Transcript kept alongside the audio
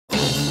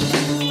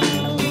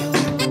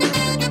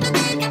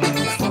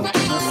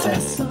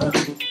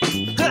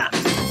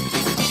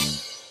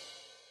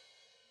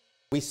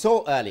We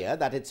saw earlier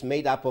that it's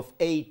made up of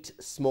 8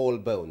 small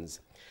bones.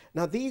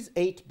 Now these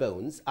 8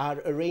 bones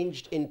are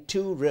arranged in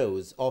 2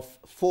 rows of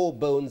 4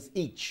 bones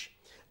each,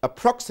 a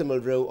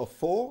proximal row of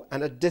 4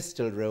 and a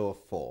distal row of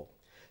 4.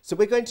 So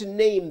we're going to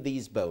name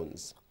these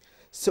bones.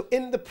 So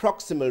in the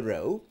proximal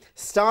row,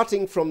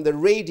 starting from the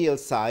radial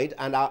side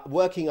and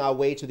working our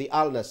way to the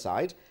ulnar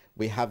side,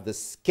 we have the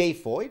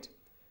scaphoid,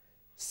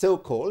 so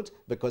called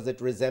because it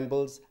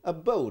resembles a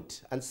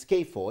boat, and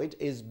scaphoid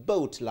is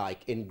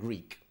boat-like in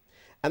Greek.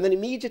 And then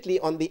immediately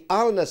on the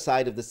ulnar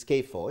side of the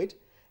scaphoid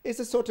is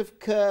a sort of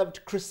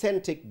curved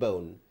crescentic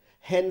bone,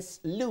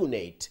 hence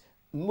lunate,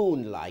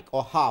 moon-like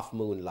or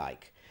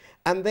half-moon-like.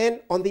 And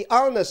then on the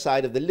ulnar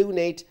side of the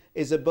lunate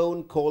is a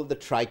bone called the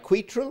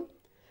triquetral,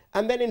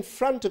 and then in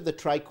front of the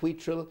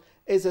triquetral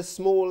is a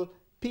small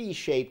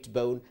P-shaped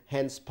bone,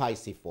 hence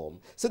pisiform.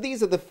 So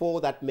these are the 4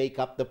 that make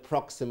up the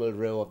proximal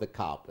row of the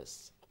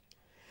carpus.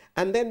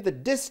 And then the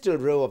distal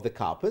row of the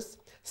carpus,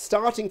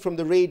 starting from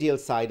the radial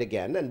side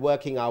again and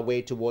working our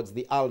way towards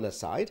the ulnar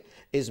side,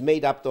 is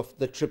made up of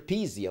the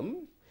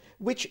trapezium,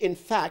 which in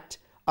fact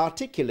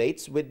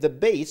articulates with the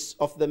base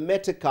of the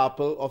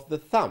metacarpal of the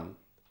thumb.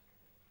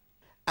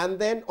 And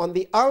then on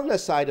the ulnar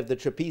side of the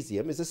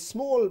trapezium is a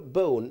small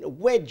bone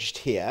wedged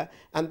here,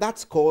 and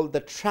that's called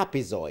the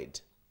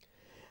trapezoid.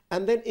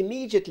 And then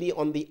immediately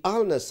on the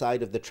ulnar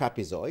side of the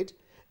trapezoid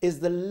is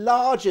the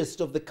largest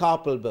of the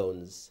carpal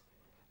bones,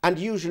 and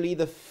usually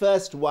the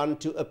first one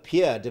to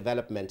appear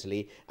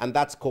developmentally, and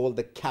that's called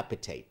the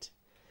capitate.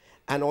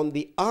 And on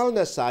the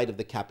ulnar side of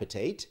the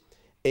capitate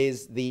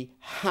is the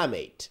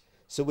hamate,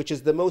 so which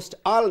is the most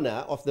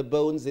ulnar of the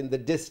bones in the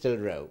distal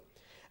row.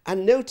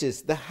 And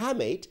notice the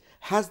hamate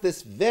has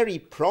this very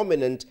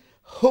prominent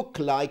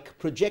hook-like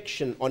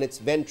projection on its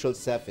ventral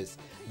surface.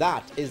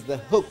 That is the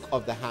hook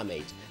of the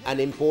hamate, an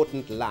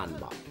important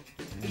landmark.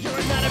 Your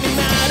anatomy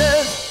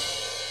matters.